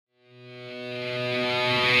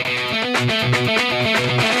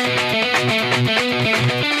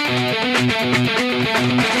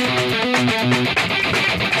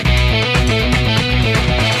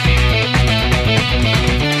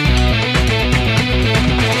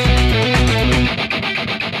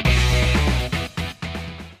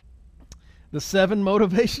The 7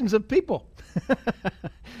 motivations of people.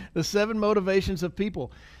 The 7 motivations of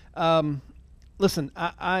people. Listen,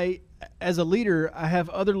 I as a leader, I have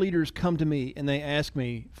other leaders come to me and they ask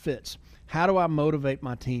me, Fitz, how do I motivate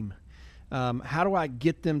my team? How do I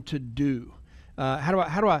get them to do?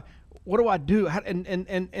 What do I do? And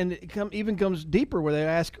it even comes deeper where they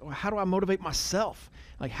ask, how do I motivate myself?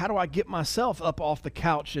 Like, how do I get myself up off the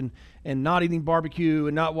couch and not eating barbecue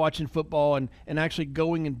and not watching football and actually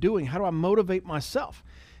going and doing? How do I motivate myself?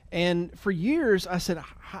 And for years, I said,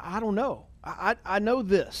 I don't know. I know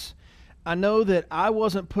this. I know that I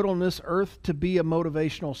wasn't put on this earth to be a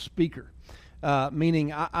motivational speaker,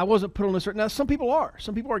 meaning I wasn't put on this earth. Now, some people are.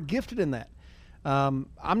 Some people are gifted in that. I'm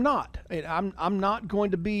not. I'm not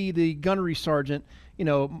going to be the gunnery sergeant,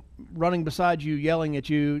 running beside you, yelling at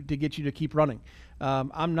you to get you to keep running.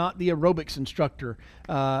 I'm not the aerobics instructor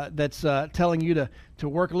that's telling you to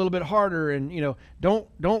work a little bit harder and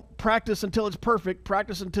don't practice until it's perfect.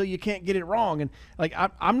 Practice until you can't get it wrong. And like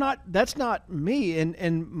I'm not. That's not me.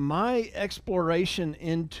 And my exploration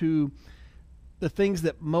into the things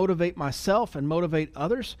that motivate myself and motivate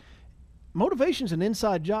others. Motivation's an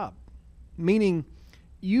inside job, meaning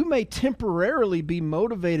you may temporarily be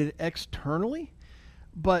motivated externally,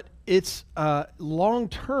 but it's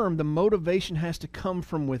long-term, the motivation has to come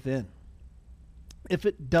from within. If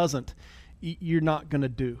it doesn't, you're not going to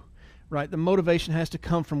do, right? The motivation has to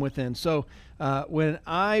come from within. So when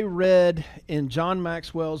I read in John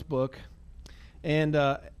Maxwell's book, and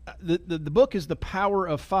the book is The Power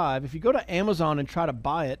of Five. If you go to Amazon and try to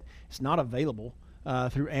buy it, it's not available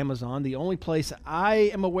through Amazon. The only place I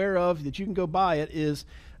am aware of that you can go buy it is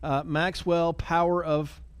Maxwell Power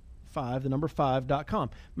of 5, the number 5.com,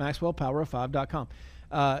 MaxwellPowerOf5.com.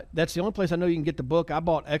 That's the only place I know you can get the book. I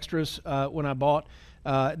bought extras when I bought.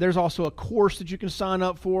 There's also a course that you can sign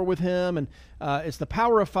up for with him, and it's The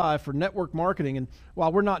Power of 5 for network marketing. And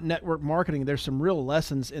while we're not network marketing, there's some real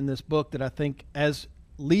lessons in this book that I think as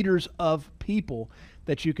leaders of people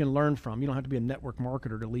that you can learn from. You don't have to be a network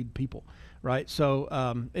marketer to lead people, right? So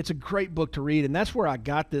it's a great book to read, and that's where I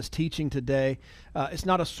got this teaching today. It's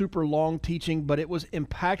not a super long teaching, but it was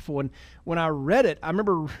impactful. And when I read it, I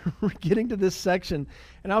remember getting to this section,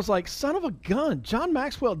 and I was like, son of a gun, John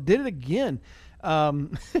Maxwell did it again. I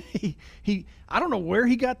don't know where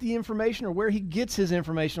he got the information or where he gets his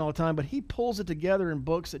information all the time, but he pulls it together in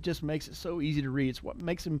books that just makes it so easy to read. It's what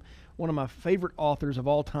makes him one of my favorite authors of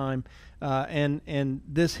all time. And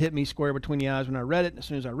this hit me square between the eyes when I read it. And as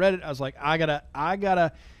soon as I read it, I was like, I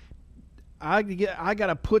gotta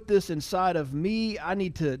put this inside of me. I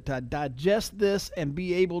need to digest this and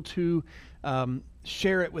be able to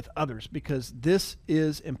share it with others because this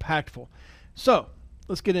is impactful. So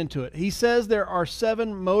let's get into it. He says there are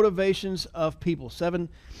 7 motivations of people, seven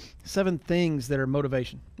things that are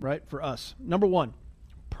motivation, right, for us. Number 1,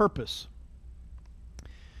 purpose.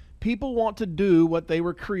 People want to do what they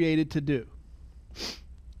were created to do.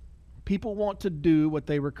 People want to do what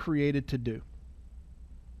they were created to do.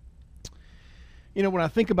 When I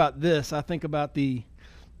think about this, I think about the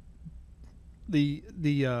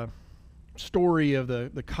story of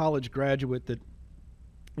the college graduate that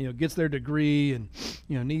gets their degree and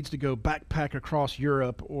needs to go backpack across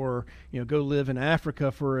Europe or go live in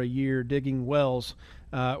Africa for a year digging wells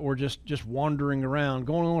or just wandering around,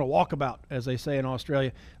 going on a walkabout, as they say in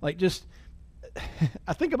Australia. Like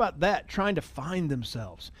I think about that, trying to find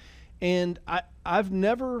themselves. And I've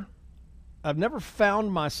never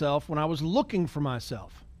found myself when I was looking for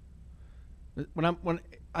myself.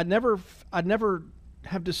 I never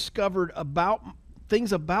have discovered about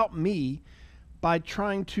things about me by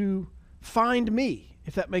trying to find me,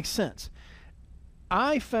 if that makes sense.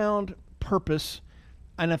 I found purpose,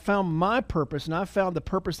 and I found my purpose, and I found the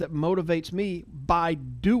purpose that motivates me by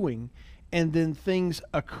doing, and then things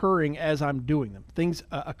occurring as I'm doing them, things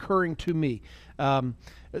occurring to me.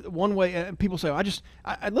 One way, and people say,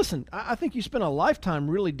 listen, I think you spend a lifetime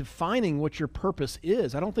really defining what your purpose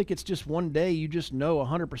is. I don't think it's just one day you just know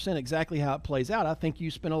 100% exactly how it plays out. I think you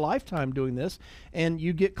spend a lifetime doing this, and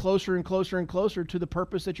you get closer and closer and closer to the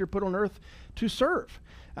purpose that you're put on earth to serve.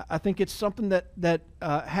 I think it's something that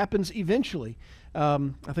happens eventually.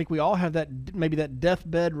 I think we all have maybe that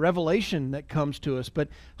deathbed revelation that comes to us, but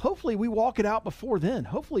hopefully we walk it out before then.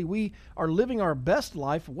 Hopefully we are living our best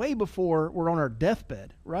life way before we're on our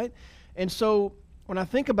deathbed, right? And so when I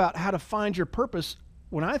think about how to find your purpose,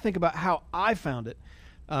 when I think about how I found it,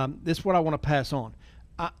 this is what I want to pass on.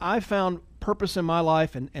 I found purpose in my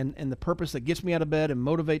life and the purpose that gets me out of bed and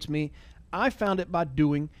motivates me. I found it by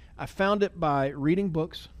doing. I found it by reading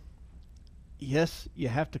books. Yes, you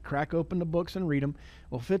have to crack open the books and read them.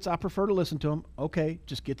 Well, Fitz, I prefer to listen to them. Okay,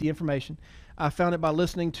 just get the information. I found it by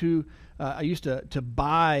listening to, I used to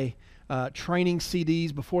buy training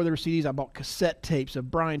CDs. Before there were CDs, I bought cassette tapes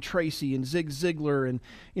of Brian Tracy and Zig Ziglar and,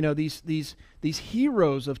 you know, these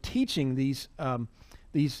heroes of teaching, these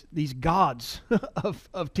gods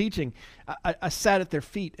of teaching. I sat at their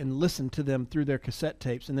feet and listened to them through their cassette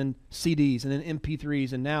tapes, and then CDs, and then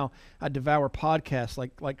MP3s, and now I devour podcasts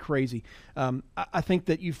like crazy. I think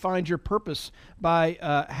that you find your purpose by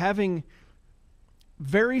having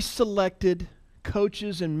very selected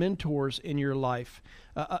coaches and mentors in your life.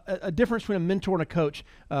 A difference between a mentor and a coach.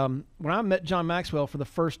 When I met John Maxwell for the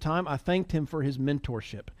first time, I thanked him for his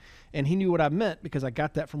mentorship. And he knew what I meant because I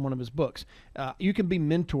got that from one of his books. You can be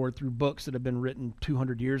mentored through books that have been written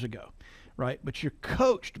 200 years ago, right? But you're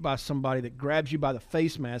coached by somebody that grabs you by the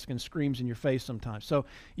face mask and screams in your face sometimes. So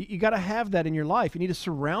you got to have that in your life. You need to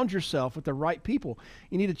surround yourself with the right people.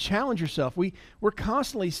 You need to challenge yourself. We're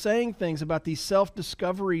constantly saying things about these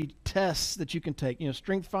self-discovery tests that you can take. You know,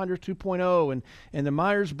 Strength Finders 2.0 and the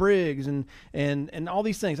Myers-Briggs and all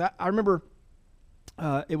these things. I remember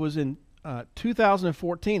it was in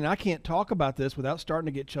 2014, and I can't talk about this without starting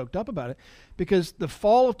to get choked up about it, because the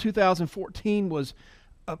fall of 2014 was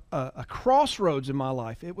a crossroads in my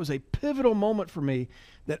life. It was a pivotal moment for me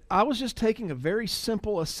that I was just taking a very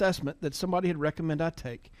simple assessment that somebody had recommended I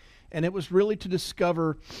take, and it was really to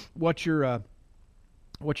discover what your kind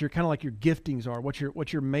of like your giftings are,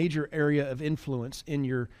 what your major area of influence in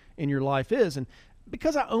your life is. And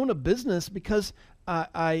because I own a business, because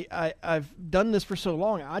I've done this for so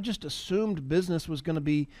long, I just assumed business was going to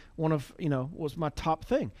be was my top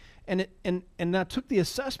thing. And I took the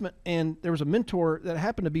assessment, and there was a mentor that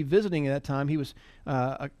happened to be visiting at that time. He was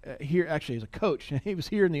here actually as a coach. He was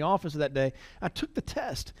here in the office that day. I took the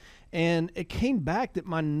test, and it came back that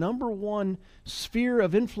my number one sphere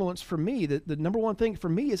of influence for me, the number one thing for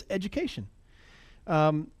me, is education.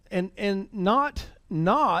 And not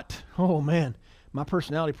oh man, my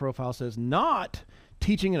personality profile says not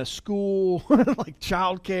teaching in a school, like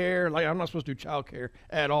childcare. Like, I'm not supposed to do childcare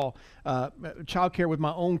at all. Childcare with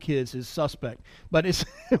my own kids is suspect, but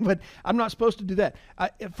but I'm not supposed to do that.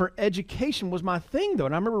 For education was my thing, though,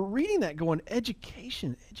 and I remember reading that, going,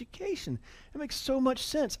 education. It makes so much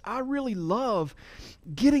sense. I really love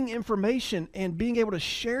getting information and being able to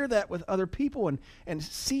share that with other people and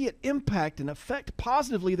see it impact and affect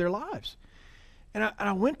positively their lives. And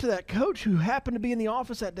I went to that coach who happened to be in the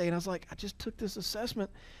office that day, and I was like, I just took this assessment,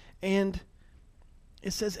 and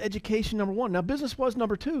it says education number one. Now, business was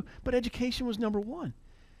number two, but education was number one.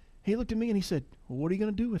 He looked at me and he said, well, what are you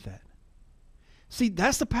going to do with that? See,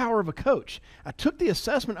 that's the power of a coach. I took the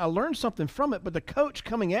assessment, I learned something from it, but the coach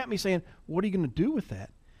coming at me saying, what are you going to do with that?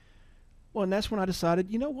 Well, and that's when I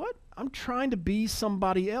decided, you know what? I'm trying to be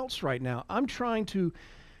somebody else right now. I'm trying to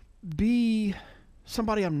be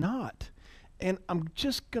somebody I'm not. And I'm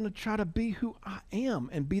just going to try to be who I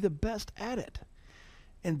am and be the best at it.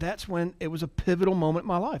 And that's when it was a pivotal moment in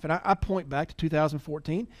my life. And I point back to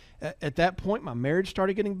 2014. At that point, my marriage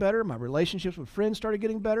started getting better. My relationships with friends started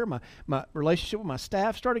getting better. My relationship with my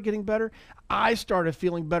staff started getting better. I started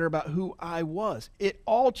feeling better about who I was. It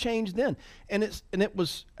all changed then. And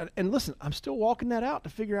listen, I'm still walking that out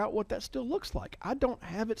to figure out what that still looks like. I don't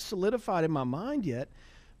have it solidified in my mind yet,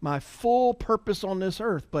 my full purpose on this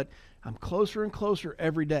earth, but I'm closer and closer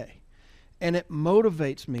every day. And it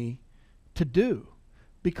motivates me to do,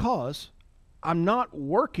 because I'm not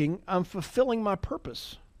working, I'm fulfilling my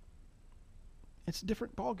purpose. It's a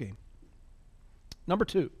different ballgame. Number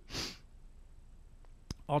 2,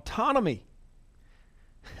 autonomy.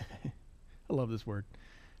 I love this word.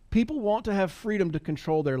 People want to have freedom to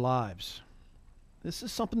control their lives. This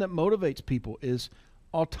is something that motivates people, is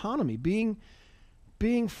autonomy, being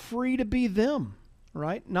free to be them.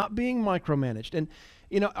 Right? Not being micromanaged. And,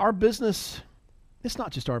 our business, it's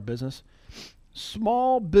not just our business.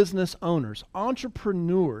 Small business owners,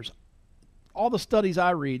 entrepreneurs, all the studies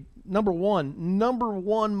I read, number one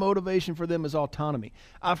motivation for them is autonomy.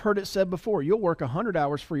 I've heard it said before, you'll work 100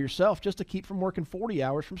 hours for yourself just to keep from working 40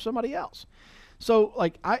 hours from somebody else. So,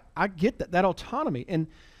 I get that autonomy. And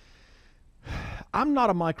I'm not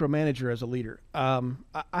a micromanager as a leader. I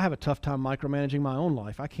have a tough time micromanaging my own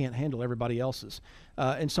life. I can't handle everybody else's,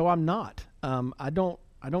 and so I'm not. I don't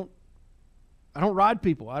ride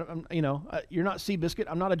people. You're not Seabiscuit.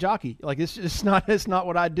 I'm not a jockey. Like it's not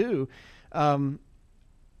what I do. And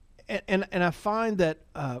And I find that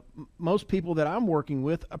most people that I'm working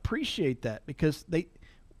with appreciate that because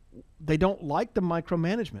they don't like the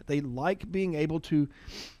micromanagement. They like being able to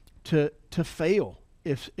fail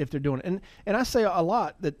if they're doing it. And I say a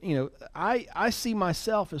lot that, I see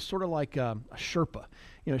myself as sort of like a Sherpa.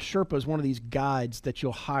 Sherpa is one of these guides that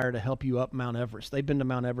you'll hire to help you up Mount Everest. They've been to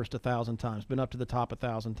Mount Everest 1,000 times, been up to the top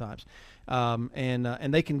 1,000 times.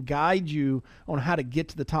 And they can guide you on how to get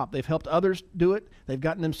to the top. They've helped others do it. They've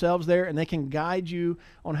gotten themselves there, and they can guide you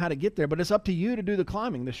on how to get there. But it's up to you to do the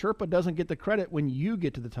climbing. The Sherpa doesn't get the credit when you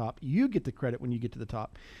get to the top. You get the credit when you get to the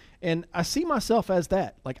top. And I see myself as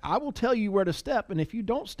that. Like, I will tell you where to step, and if you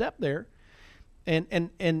don't step there, and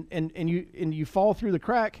you fall through the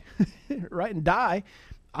crack, right, and die,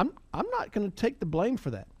 I'm not going to take the blame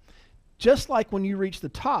for that. Just like when you reach the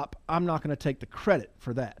top, I'm not going to take the credit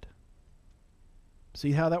for that.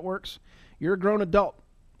 See how that works? You're a grown adult.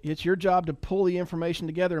 It's your job to pull the information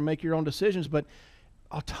together and make your own decisions, but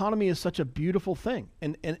autonomy is such a beautiful thing.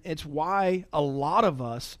 And it's why a lot of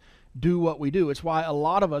us do what we do. It's why a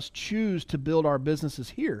lot of us choose to build our businesses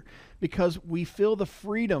here, because we feel the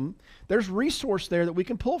freedom. There's resource there that we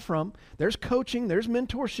can pull from. There's coaching, there's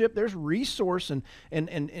mentorship, there's resource and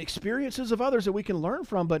experiences of others that we can learn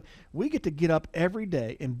from, but we get to get up every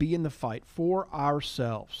day and be in the fight for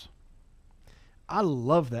ourselves. I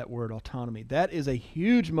love that word, autonomy. That is a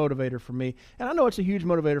huge motivator for me, and I know it's a huge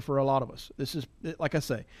motivator for a lot of us. This is, like I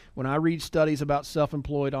say, when I read studies about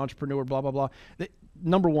self-employed, entrepreneur, blah, blah, blah,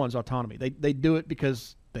 number one is autonomy. They do it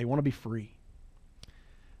because they want to be free.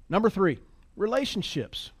 Number 3,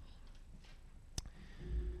 relationships.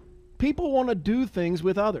 People want to do things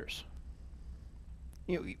with others.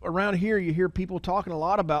 Around here you hear people talking a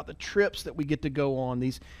lot about the trips that we get to go on,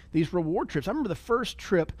 these reward trips. I remember the first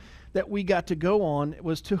trip that we got to go on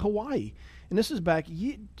was to Hawaii. And this is back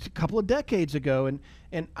a couple of decades ago.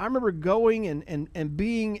 And I remember going and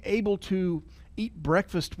being able to eat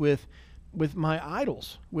breakfast with my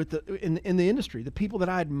idols, in the industry, the people that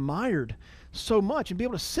I admired so much, and be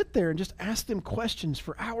able to sit there and just ask them questions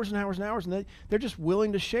for hours and hours and hours, and they're just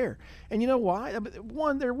willing to share. And you know why?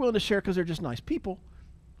 One, they're willing to share because they're just nice people.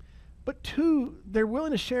 But 2, they're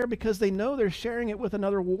willing to share because they know they're sharing it with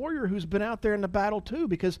another warrior who's been out there in the battle too,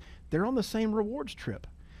 because they're on the same rewards trip.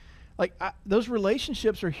 Like, those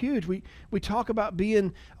relationships are huge. We talk about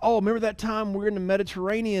being, remember that time we were in the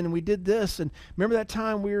Mediterranean and we did this, and remember that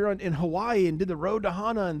time we were in Hawaii and did the road to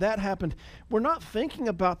Hana and that happened. We're not thinking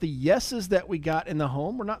about the yeses that we got in the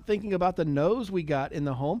home. We're not thinking about the no's we got in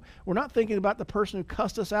the home. We're not thinking about the person who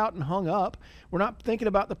cussed us out and hung up. We're not thinking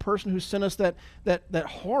about the person who sent us that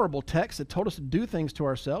horrible text that told us to do things to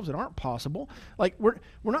ourselves that aren't possible. Like, we're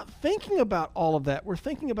not thinking about all of that. We're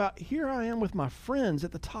thinking about, here I am with my friends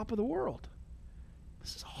at the top of the world.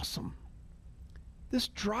 This is awesome. This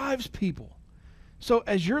drives people. So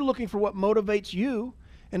as you're looking for what motivates you,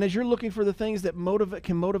 and as you're looking for the things that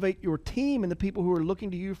can motivate your team and the people who are looking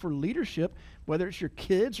to you for leadership, whether it's your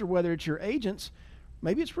kids or whether it's your agents,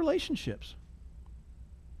 maybe it's relationships.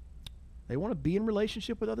 They want to be in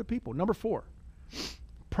relationship with other people. Number 4,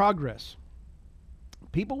 progress.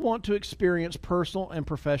 People want to experience personal and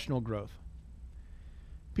professional growth.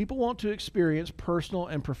 People want to experience personal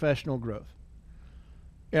and professional growth.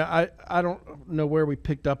 Yeah, I don't know where we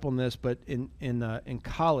picked up on this, but in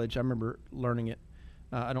college, I remember learning it.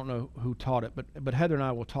 I don't know who taught it, but Heather and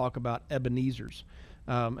I will talk about Ebenezer's.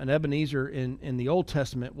 An Ebenezer in the Old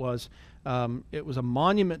Testament was it was a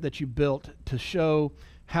monument that you built to show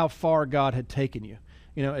how far God had taken you.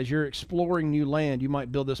 As you're exploring new land, you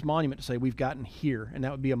might build this monument to say, we've gotten here, and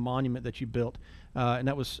that would be a monument that you built. And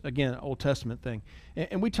that was, again, an Old Testament thing.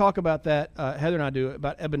 And we talk about that, Heather and I do,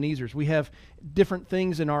 about Ebenezer's. We have different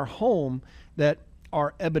things in our home that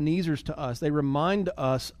are Ebenezer's to us. They remind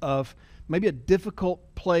us of maybe a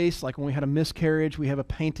difficult place, like when we had a miscarriage, we have a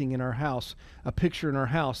painting in our house, a picture in our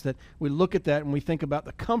house, that we look at that and we think about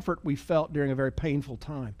the comfort we felt during a very painful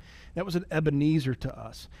time. That was an Ebenezer to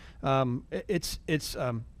us.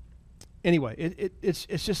 Anyway, it's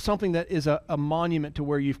just something that is a monument to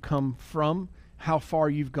where you've come from, how far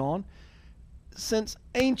you've gone. Since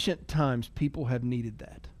ancient times, people have needed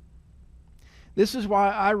that. This is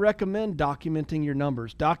why I recommend documenting your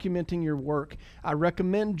numbers, documenting your work. I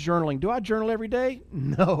recommend journaling. Do I journal every day?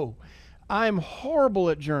 No. I am horrible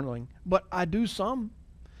at journaling, but I do some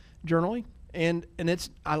journaling. And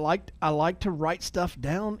I like to write stuff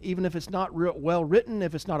down, even if it's not real well written,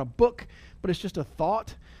 if it's not a book, but it's just a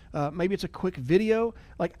thought. Maybe it's a quick video.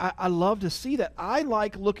 Like, I love to see that. I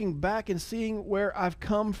like looking back and seeing where I've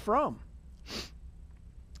come from.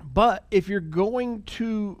 But if you're going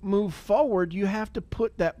to move forward, you have to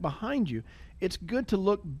put that behind you. It's good to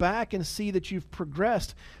look back and see that you've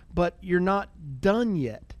progressed, but you're not done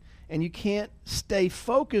yet. And you can't stay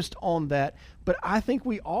focused on that. But I think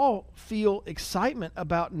we all feel excitement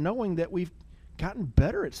about knowing that we've gotten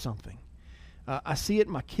better at something. I see it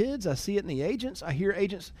in my kids. I see it in the agents. I hear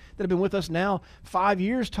agents that have been with us now 5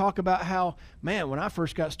 years talk about how, man, when I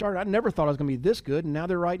first got started, I never thought I was going to be this good. And now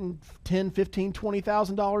they're writing $10,000, $15,000,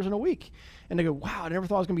 $20,000 in a week. And they go, wow, I never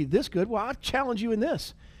thought I was going to be this good. Well, I challenge you in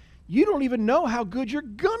this. You don't even know how good you're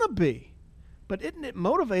going to be. But isn't it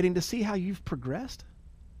motivating to see how you've progressed?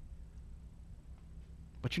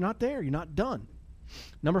 But you're not there. You're not done.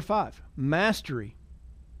 Number 5, mastery.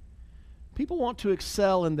 People want to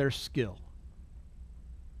excel in their skill.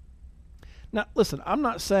 Now, listen, I'm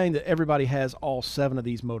not saying that everybody has all 7 of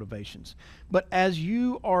these motivations, but as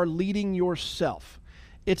you are leading yourself,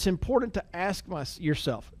 it's important to ask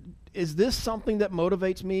yourself, is this something that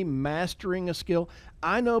motivates me, mastering a skill?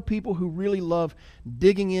 I know people who really love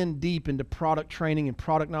digging in deep into product training and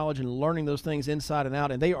product knowledge and learning those things inside and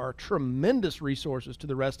out, and they are tremendous resources to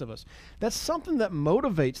the rest of us. That's something that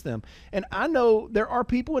motivates them. And I know there are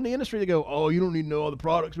people in the industry that go, oh, you don't need to know all the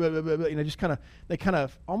products, blah, blah, blah, blah. They kind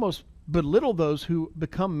of almost belittle those who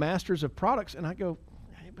become masters of products. And I go,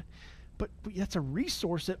 hey, but that's a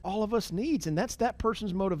resource that all of us needs, and that's that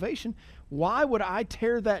person's motivation. Why would I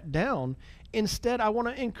tear that down? Instead, I want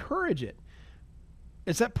to encourage it.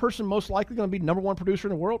 Is that person most likely going to be number 1 producer in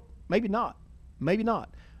the world? Maybe not. Maybe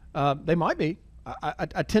not. They might be.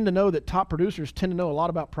 I tend to know that top producers tend to know a lot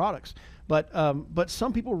about products, but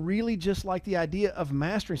some people really just like the idea of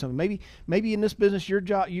mastering something. Maybe in this business, your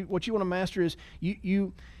job, what you want to master is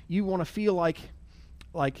you want to feel like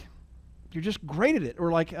you're just great at it, or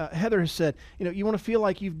like Heather has said, you want to feel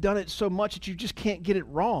like you've done it so much that you just can't get it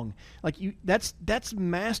wrong. That's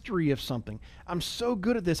mastery of something. I'm so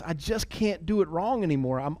good at this, I just can't do it wrong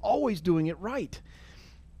anymore. I'm always doing it right.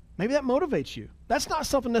 Maybe that motivates you. That's not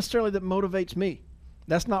something necessarily that motivates me.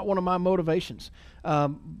 That's not one of my motivations.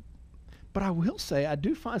 But I will say I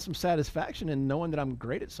do find some satisfaction in knowing that I'm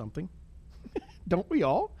great at something. Don't we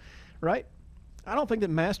all? Right? I don't think that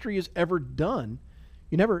mastery is ever done.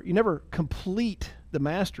 You never complete the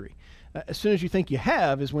mastery. As soon as you think you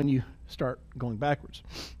have is when you start going backwards.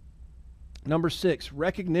 Number 6,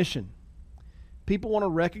 recognition. People want to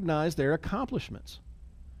recognize their accomplishments.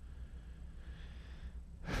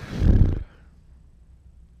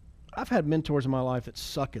 I've had mentors in my life that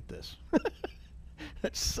suck at this.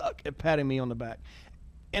 That suck at patting me on the back.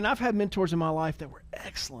 And I've had mentors in my life that were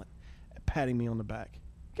excellent at patting me on the back.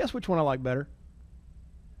 Guess which one I like better?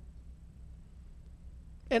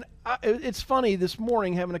 And it's funny, this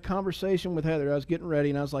morning having a conversation with Heather, I was getting ready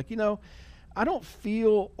and I was like, I don't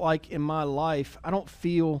feel like in my life, I don't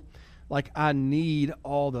feel like I need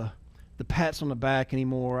all the pats on the back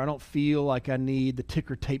anymore. I don't feel like I need the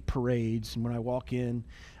ticker tape parades when I walk in.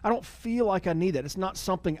 I don't feel like I need that. It's not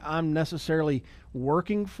something I'm necessarily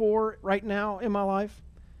working for right now in my life,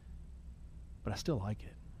 but I still like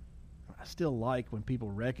it. I still like when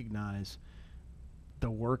people recognize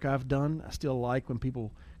the work I've done. I still like when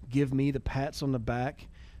people give me the pats on the back.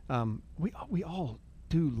 We all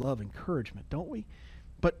do love encouragement, don't we?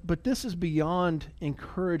 But this is beyond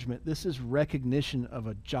encouragement. This is recognition of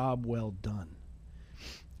a job well done.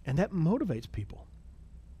 And that motivates people.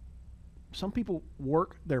 Some people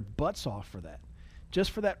work their butts off for that,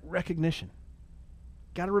 just for that recognition.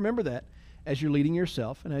 Got to remember that as you're leading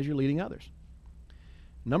yourself and as you're leading others.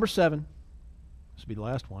 Number 7, this will be the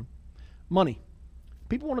last one, money.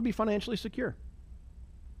 People want to be financially secure.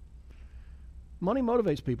 Money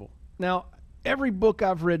motivates people. Now, every book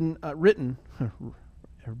I've written,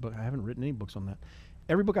 every book, I haven't written any books on that.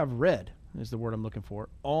 Every book I've read is the word I'm looking for,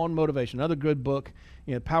 on motivation. Another good book,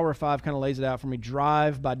 Power of Five kind of lays it out for me.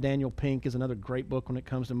 Drive by Daniel Pink is another great book when it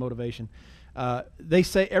comes to motivation.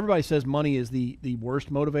 Everybody says money is the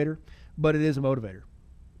worst motivator, but it is a motivator.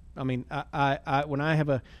 I mean, I have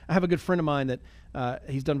a good friend of mine that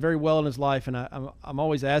he's done very well in his life, and I'm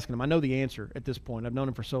always asking him. I know the answer at this point. I've known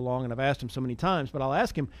him for so long, and I've asked him so many times. But I'll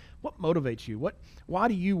ask him, "What motivates you? Why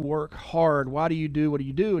do you work hard? Why do you do what do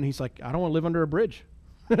you do?" And he's like, "I don't want to live under a bridge."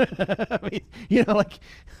 I mean,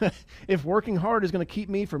 if working hard is going to keep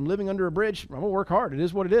me from living under a bridge, I'm going to work hard. It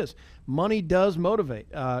is what it is. Money does motivate.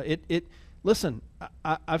 Listen,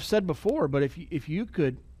 I've said before, but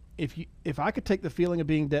if I could take the feeling of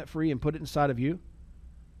being debt free and put it inside of you,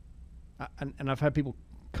 and I've had people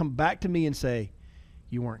come back to me and say,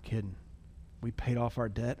 "You weren't kidding. We paid off our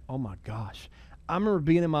debt." Oh my gosh. I remember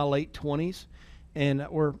being in my late 20s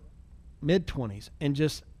or mid 20s and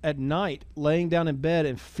just at night laying down in bed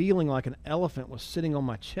and feeling like an elephant was sitting on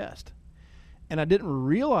my chest. And I didn't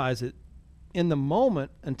realize it in the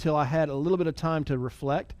moment, until I had a little bit of time to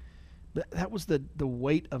reflect, that was the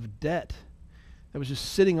weight of debt that was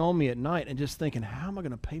just sitting on me at night, and just thinking, how am I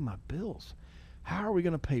going to pay my bills? How are we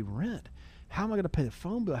going to pay rent? How am I going to pay the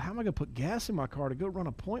phone bill? How am I going to put gas in my car to go run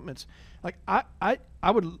appointments? Like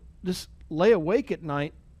I would just lay awake at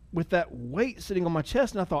night with that weight sitting on my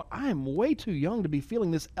chest, and I thought, I am way too young to be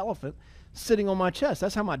feeling this elephant sitting on my chest.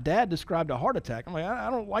 That's how my dad described a heart attack. I'm like,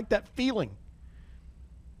 I don't like that feeling.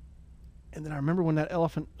 And then I remember when that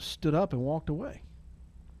elephant stood up and walked away.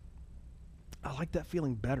 I like that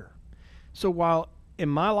feeling better. So while in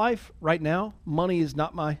my life right now, money is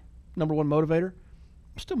not my number one motivator,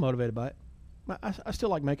 I'm still motivated by it. I still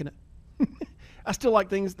like making it. I still like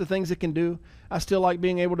the things it can do. I still like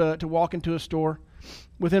being able to walk into a store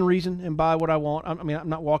within reason and buy what I want. I mean, I'm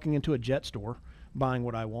not walking into a jet store buying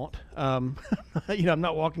what I want. I'm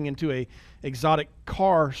not walking into a exotic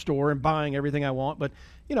car store and buying everything I want. But,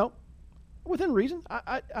 within reason,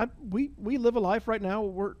 we live a life right now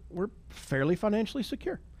where we're fairly financially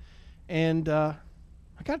secure. And I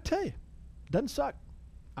got to tell you, it doesn't suck.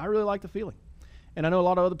 I really like the feeling. And I know a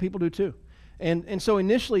lot of other people do too. And so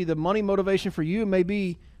initially, the money motivation for you may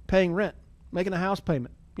be paying rent, making a house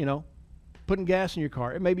payment, putting gas in your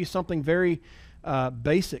car. It may be something very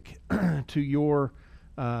basic to your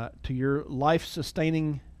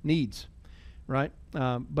life-sustaining needs, right?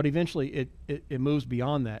 But eventually, it moves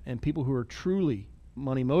beyond that. And people who are truly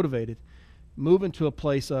money motivated move into a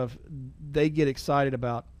place of they get excited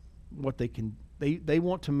about what they can. They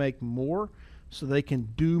want to make more so they can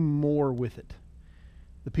do more with it.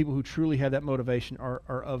 The people who truly have that motivation are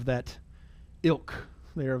of that ilk.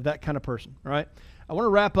 They're of that kind of person, all right? I want to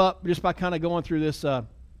wrap up just by kind of going through this.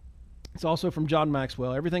 It's also from John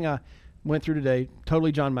Maxwell. Everything I went through today,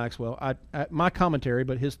 totally John Maxwell. My commentary,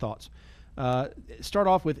 but his thoughts. Start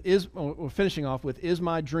off with, finishing off with, is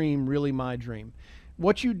my dream really my dream?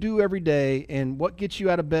 What you do every day and what gets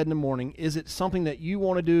you out of bed in the morning, is it something that you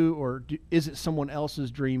want to do, or is it someone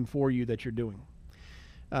else's dream for you that you're doing?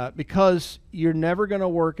 Because you're never going to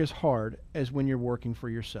work as hard as when you're working for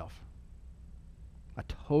yourself. I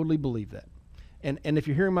totally believe that. And if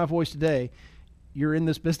you're hearing my voice today, you're in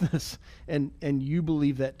this business, and you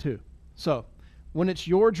believe that too. So when it's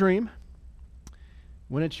your dream,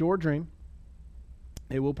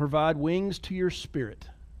 it will provide wings to your spirit.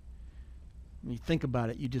 When you think about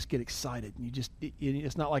it, you just get excited.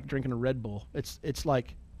 It's not like drinking a Red Bull. It's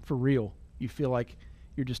like, for real, you feel like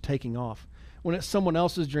you're just taking off. When it's someone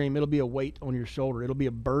else's dream, it'll be a weight on your shoulder. It'll be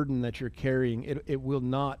a burden that you're carrying. It will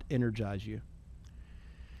not energize you.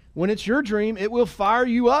 When it's your dream, it will fire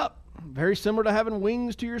you up. Very similar to having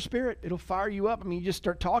wings to your spirit. It'll fire you up. I mean, you just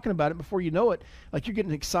start talking about it before you know it. Like, you're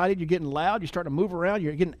getting excited, you're getting loud, you're starting to move around,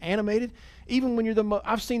 you're getting animated. Even when you're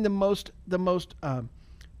I've seen the most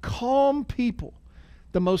calm people,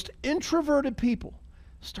 the most introverted people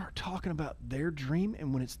start talking about their dream.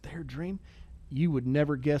 And when it's their dream, you would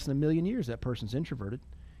never guess in a million years that person's introverted.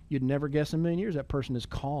 You'd never guess in a million years that person is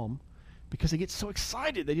calm, because they get so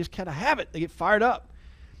excited. They just kind of have it. They get fired up.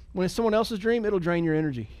 When it's someone else's dream, it'll drain your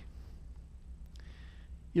energy.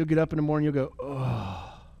 You'll get up in the morning, you'll go,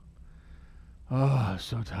 I'm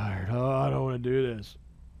so tired. Oh, I don't want to do this.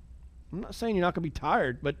 I'm not saying you're not going to be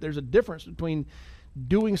tired, but there's a difference between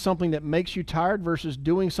doing something that makes you tired versus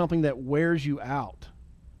doing something that wears you out.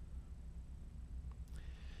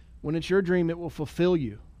 When it's your dream, it will fulfill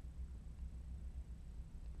you.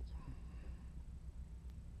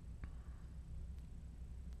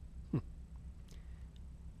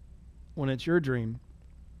 When it's your dream,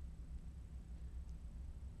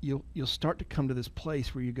 you'll start to come to this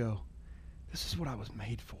place where you go, this is what I was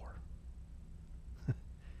made for.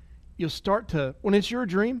 You'll start to, when it's your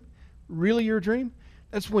dream, really your dream,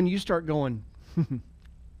 that's when you start going,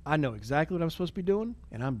 I know exactly what I'm supposed to be doing,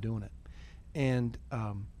 and I'm doing it. And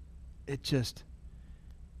it just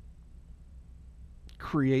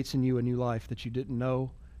creates in you a new life that you didn't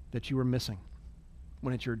know that you were missing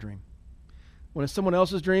when it's your dream. When it's someone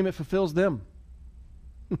else's dream, it fulfills them.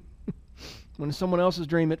 When it's someone else's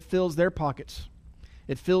dream, it fills their pockets.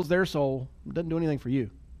 It fills their soul. It doesn't do anything for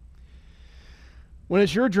you. When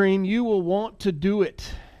it's your dream, you will want to do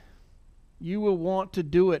it. You will want to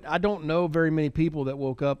do it. I don't know very many people that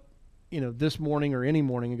woke up, this morning or any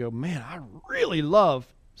morning and go, man, I really love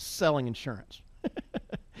selling insurance.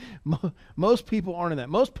 Most people aren't in that.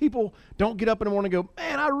 Most people don't get up in the morning and go,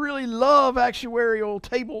 man, I really love actuarial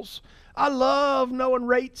tables. I love knowing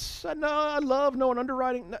rates. I love knowing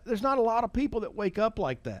underwriting. There's not a lot of people that wake up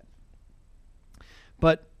like that.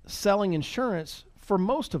 But selling insurance, for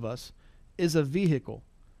most of us, is a vehicle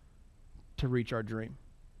to reach our dream.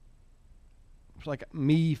 It's like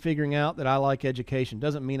me figuring out that I like education.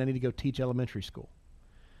 Doesn't mean I need to go teach elementary school.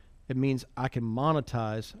 It means I can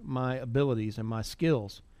monetize my abilities and my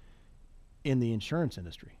skills in the insurance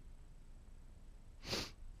industry.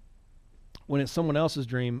 When it's someone else's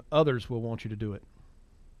dream, others will want you to do it.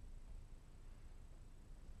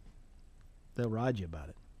 They'll ride you about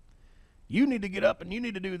it. You need to get up and you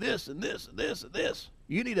need to do this and this and this and this.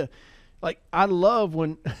 You need to, like, I love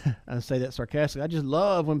when, I say that sarcastically, I just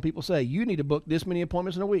love when people say, you need to book this many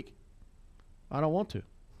appointments in a week. I don't want to.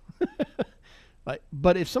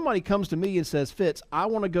 But if somebody comes to me and says, Fitz, I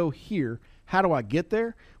want to go here, how do I get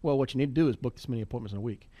there? Well, what you need to do is book this many appointments in a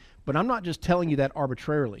week. But I'm not just telling you that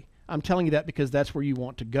arbitrarily. I'm telling you that because that's where you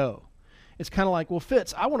want to go. It's kind of like, well,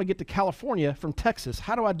 Fitz, I want to get to California from Texas.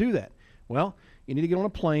 How do I do that? Well, you need to get on a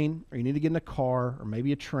plane, or you need to get in a car, or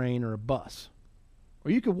maybe a train or a bus.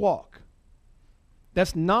 Or you could walk.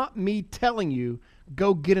 That's not me telling you,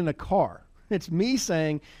 go get in a car. It's me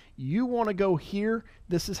saying, you want to go here,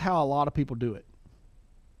 this is how a lot of people do it.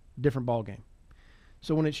 Different ball game.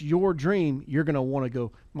 So when it's your dream, you're going to want to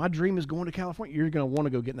go, my dream is going to California. You're going to want to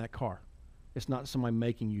go get in that car. It's not somebody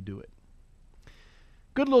making you do it.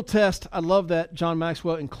 Good little test. I love that John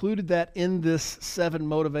Maxwell included that in this 7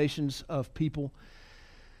 motivations of people.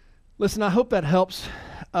 Listen, I hope that helps.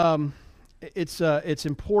 It's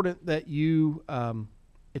important that you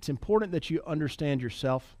understand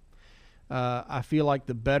yourself. I feel like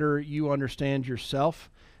the better you understand yourself,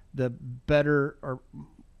 the better or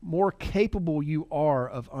more capable you are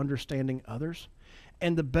of understanding others.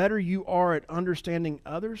 And the better you are at understanding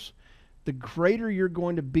others, the greater you're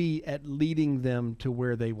going to be at leading them to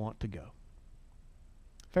where they want to go.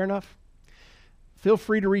 Fair enough? Feel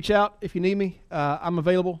free to reach out if you need me. I'm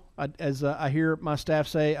available. As I hear my staff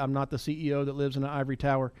say, I'm not the CEO that lives in an ivory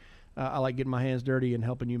tower. I like getting my hands dirty and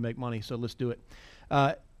helping you make money, so let's do it.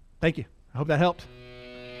 Thank you. I hope that helped.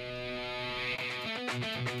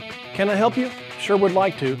 Can I help you? Sure would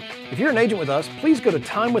like to. If you're an agent with us, please go to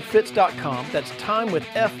timewithfitz.com. That's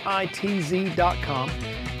timewithfitz.com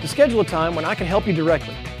to schedule a time when I can help you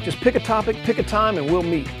directly. Just pick a topic, pick a time, and we'll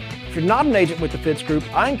meet. If you're not an agent with the Fitz Group,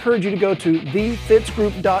 I encourage you to go to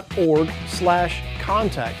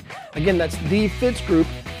thefitzgroup.org/contact. Again, that's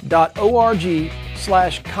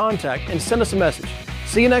thefitzgroup.org/contact and send us a message.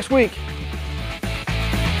 See you next week.